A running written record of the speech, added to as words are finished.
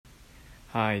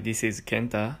Hi, this is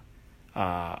Kenta.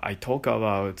 I talk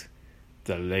about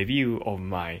the review of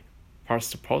my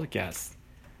first podcast.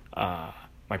 Uh,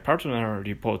 my partner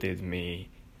reported me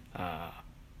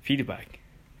feedback.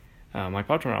 My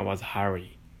partner was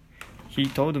Harry. He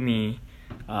told me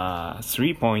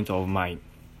 3 points of my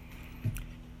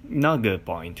not good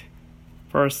point.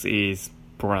 First is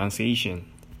pronunciation,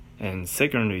 and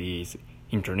second is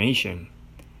intonation,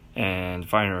 and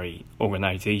finally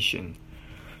organization.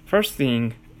 First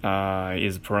thing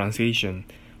is pronunciation.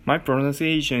 My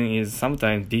pronunciation is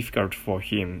sometimes difficult for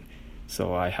him,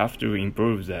 so I have to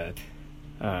improve that.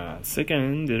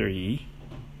 Secondly,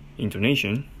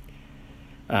 intonation.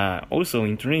 Also,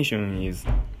 intonation is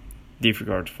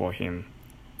difficult for him.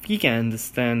 He can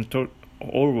understand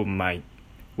all of my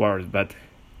words, but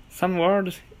some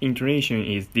words intonation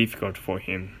is difficult for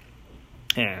him.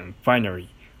 And finally,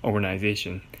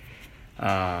 organization.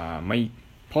 My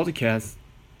podcast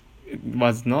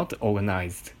was not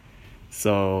organized,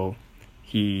 so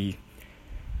he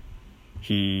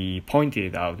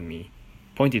pointed out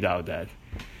that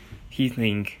he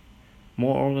think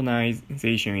more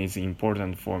organization is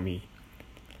important for me.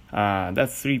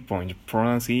 That's 3 points: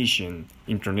 pronunciation,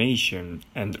 intonation,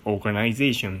 and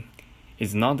organization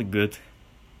is not good.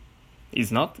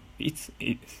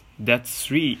 That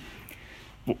three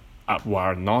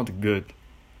were not good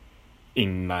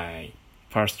in my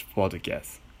first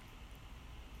podcast.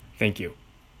 Thank you.